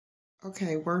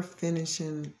Okay, we're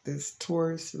finishing this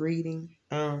Taurus reading.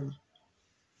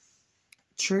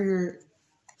 Triggered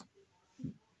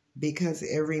because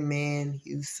every man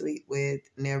you sleep with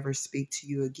never speak to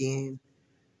you again.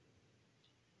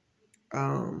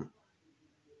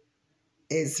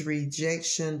 It's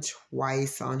rejection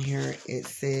twice on here. It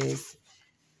says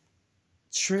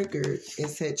triggered. It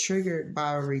said triggered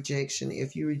by rejection.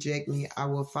 If you reject me, I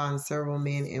will find several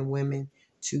men and women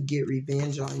to get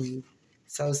revenge on you.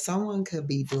 So someone could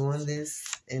be doing this,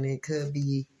 and it could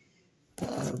be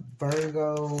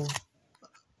Virgo,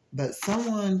 but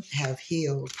someone have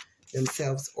healed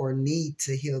themselves or need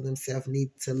to heal themselves,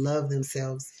 need to love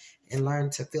themselves and learn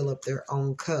to fill up their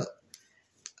own cup.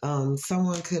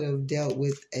 Someone could have dealt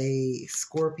with a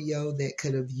Scorpio that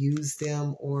could have used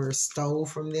them or stole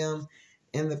from them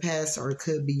in the past, or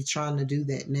could be trying to do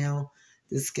that now.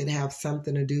 This could have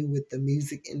something to do with the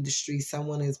music industry.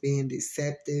 Someone is being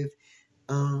deceptive,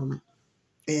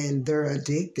 and they're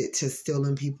addicted to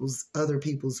stealing other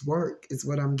people's work is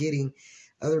what I'm getting.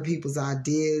 Other people's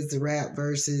ideas, rap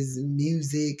verses,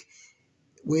 music,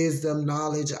 wisdom,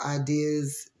 knowledge,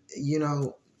 ideas,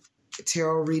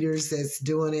 tarot readers that's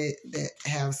doing it, that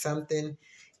have something,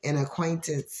 an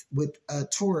acquaintance with a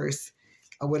Taurus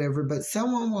or whatever. But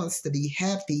someone wants to be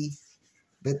happy,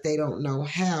 but they don't know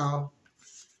how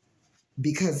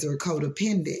because they're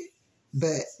codependent.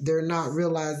 But they're not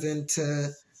realizing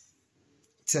to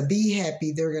be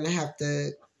happy, they're going to have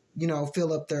to,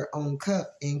 fill up their own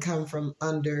cup and come from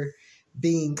under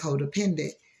being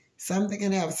codependent. Something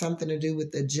can have something to do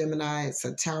with the Gemini. It's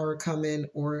a tower coming,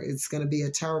 or it's going to be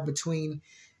a tower between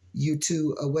you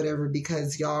two or whatever,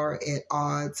 because y'all are at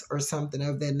odds or something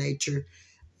of that nature.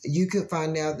 You could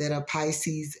find out that a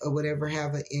Pisces or whatever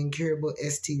have an incurable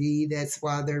STD. That's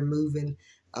why they're moving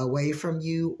away from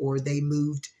you, or they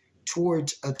moved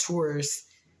towards a Taurus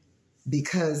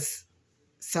because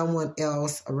someone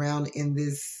else around in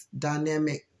this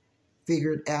dynamic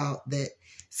figured out that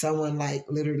someone like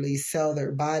literally sell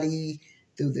their body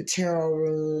through the tarot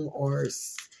room, or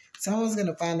someone's going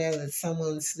to find out that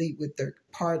someone sleep with their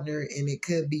partner, and it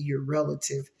could be your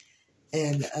relative,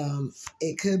 and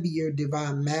it could be your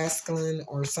divine masculine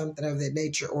or something of that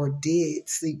nature, or did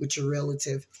sleep with your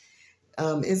relative.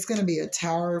 It's going to be a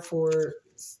tower for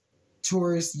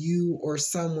Taurus, you or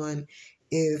someone,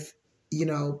 if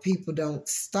people don't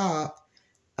stop,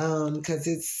 because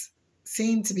it's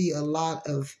seemed to be a lot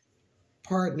of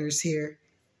partners here.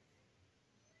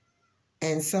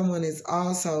 And someone is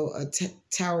also,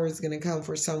 tower is going to come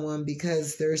for someone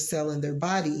because they're selling their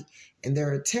body and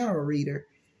they're a tarot reader.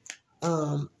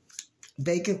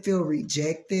 They could feel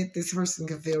rejected. This person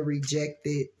could feel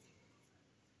rejected.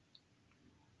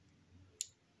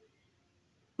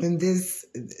 And this,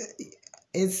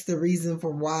 it's the reason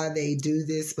for why they do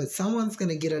this. But someone's going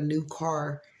to get a new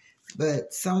car,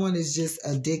 but someone is just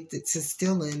addicted to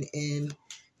stealing, and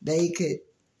they could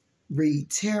read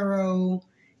tarot.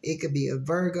 It could be a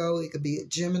Virgo. It could be a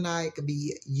Gemini. It could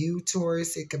be you,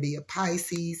 Taurus. It could be a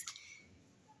Pisces.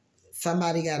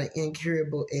 Somebody got an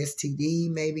incurable STD,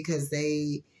 maybe because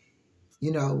they,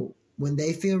 when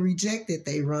they feel rejected,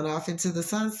 they run off into the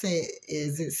sunset.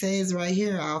 As it says right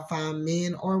here, I'll find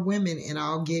men or women and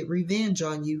I'll get revenge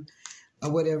on you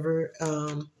or whatever.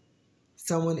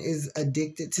 Someone is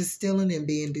addicted to stealing and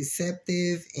being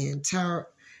deceptive, and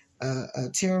a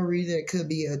tarot reader, it could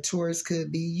be a Taurus,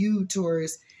 could be you,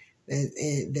 Taurus,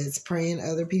 that's praying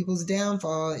other people's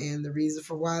downfall, and the reason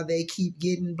for why they keep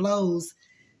getting blows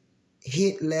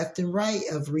hit left and right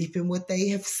of reaping what they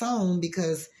have sown,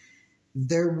 because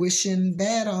they're wishing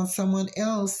bad on someone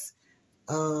else.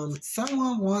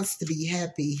 Someone wants to be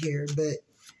happy here, but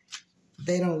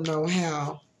they don't know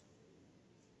how.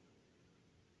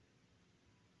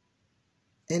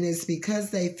 And it's because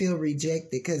they feel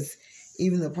rejected, because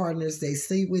even the partners they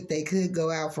sleep with, they could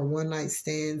go out for one night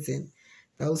stands and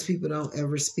those people don't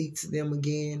ever speak to them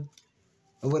again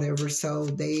or whatever. So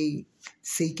they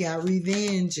seek out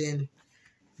revenge and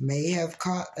may have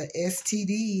caught a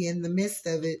STD in the midst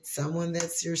of it. Someone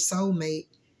that's your soulmate.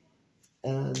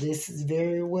 This is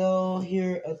very well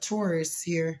here, a Taurus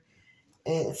here.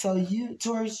 And so you,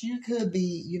 Taurus, you could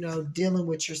be, dealing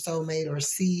with your soulmate, or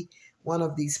see one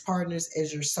of these partners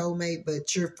as your soulmate,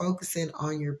 but you're focusing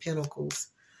on your pentacles.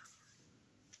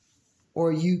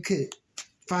 Or you could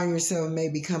find yourself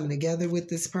maybe coming together with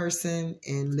this person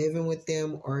and living with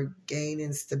them, or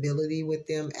gaining stability with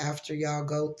them after y'all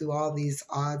go through all these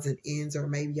odds and ends, or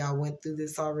maybe y'all went through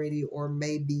this already, or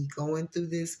maybe going through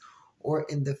this, or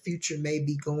in the future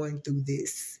maybe going through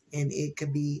this. And it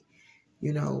could be,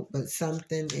 but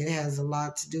something, it has a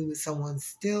lot to do with someone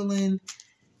stealing,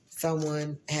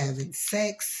 someone having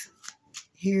sex,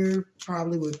 here,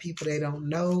 probably with people they don't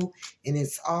know, and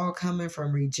it's all coming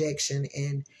from rejection.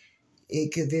 And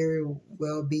it could very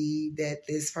well be that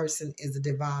this person is a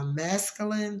divine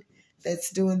masculine that's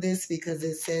doing this, because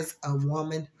it says a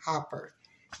woman hopper.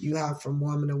 You hop from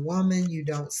woman to woman. You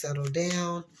don't settle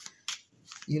down.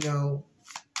 You know,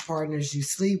 partners you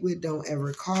sleep with don't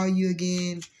ever call you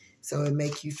again. So it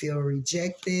make you feel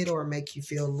rejected or make you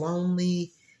feel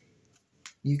lonely.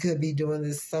 You could be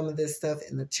doing some of this stuff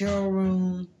in the tarot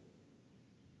room.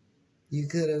 You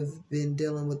could have been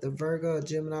dealing with a Virgo, a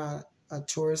Gemini, a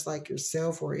Taurus like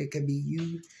yourself, or it could be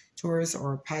you, Taurus,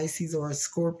 or a Pisces, or a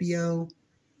Scorpio.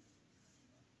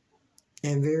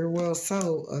 And very well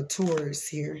so, a Taurus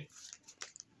here.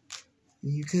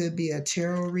 You could be a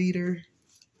tarot reader.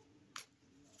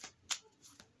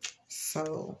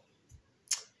 So,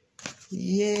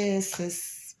 yes,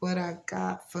 that's what I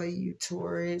got for you,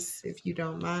 Taurus. If you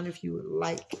don't mind, if you would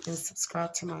like and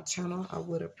subscribe to my channel, I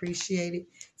would appreciate it.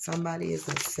 Somebody is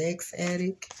a sex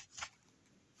addict.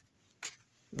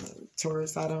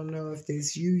 Taurus, I don't know if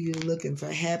it's you're looking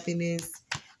for happiness,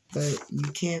 but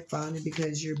you can't find it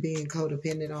because you're being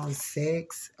codependent on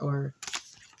sex or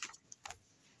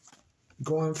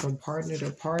going from partner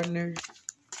to partner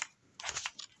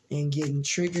and getting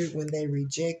triggered when they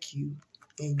reject you.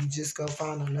 And you just go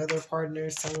find another partner.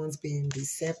 Someone's being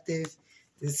deceptive.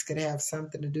 This could have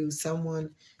something to do.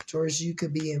 Taurus, you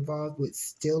could be involved with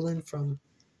stealing from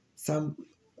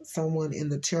someone in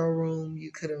the tarot room.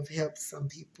 You could have helped some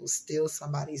people steal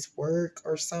somebody's work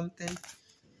or something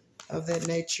of that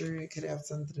nature. It could have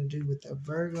something to do with a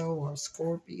Virgo or a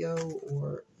Scorpio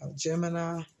or a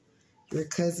Gemini. Your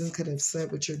cousin could have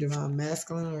slept with your divine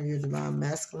masculine, or your divine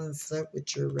masculine slept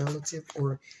with your relative,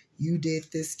 or you did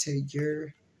this to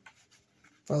your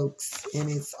folks. And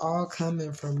it's all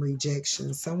coming from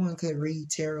rejection. Someone could read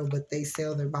tarot, but they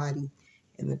sell their body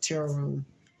in the tarot room.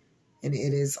 And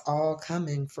it is all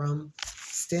stemming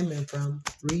from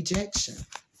rejection.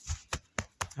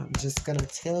 I'm just going to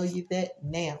tell you that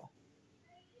now,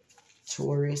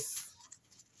 Taurus.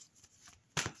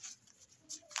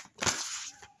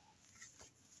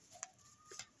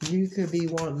 You could be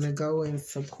wanting to go and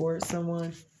support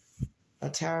someone. A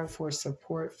tower for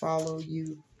support following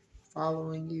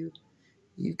you.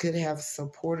 You could have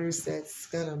supporters that's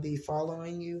going to be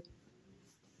following you.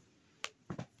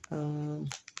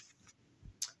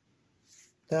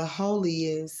 The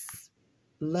holiest,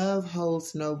 love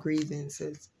holds no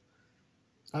grievances.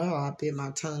 Oh, I bit my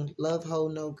tongue. Love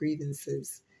holds no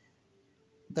grievances.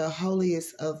 The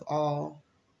holiest of all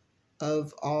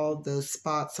the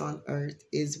spots on earth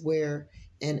is where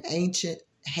an ancient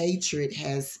hatred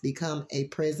has become a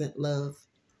present love.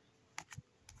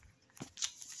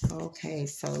 Okay,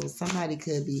 so somebody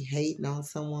could be hating on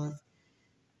someone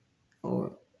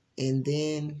and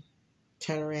then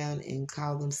turn around and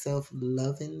call themselves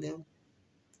loving them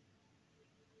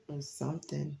or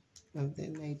something of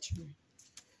that nature.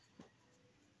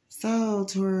 So,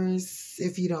 Taurus,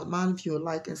 if you don't mind, if you would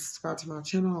like and subscribe to my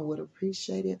channel, I would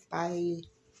appreciate it. Bye.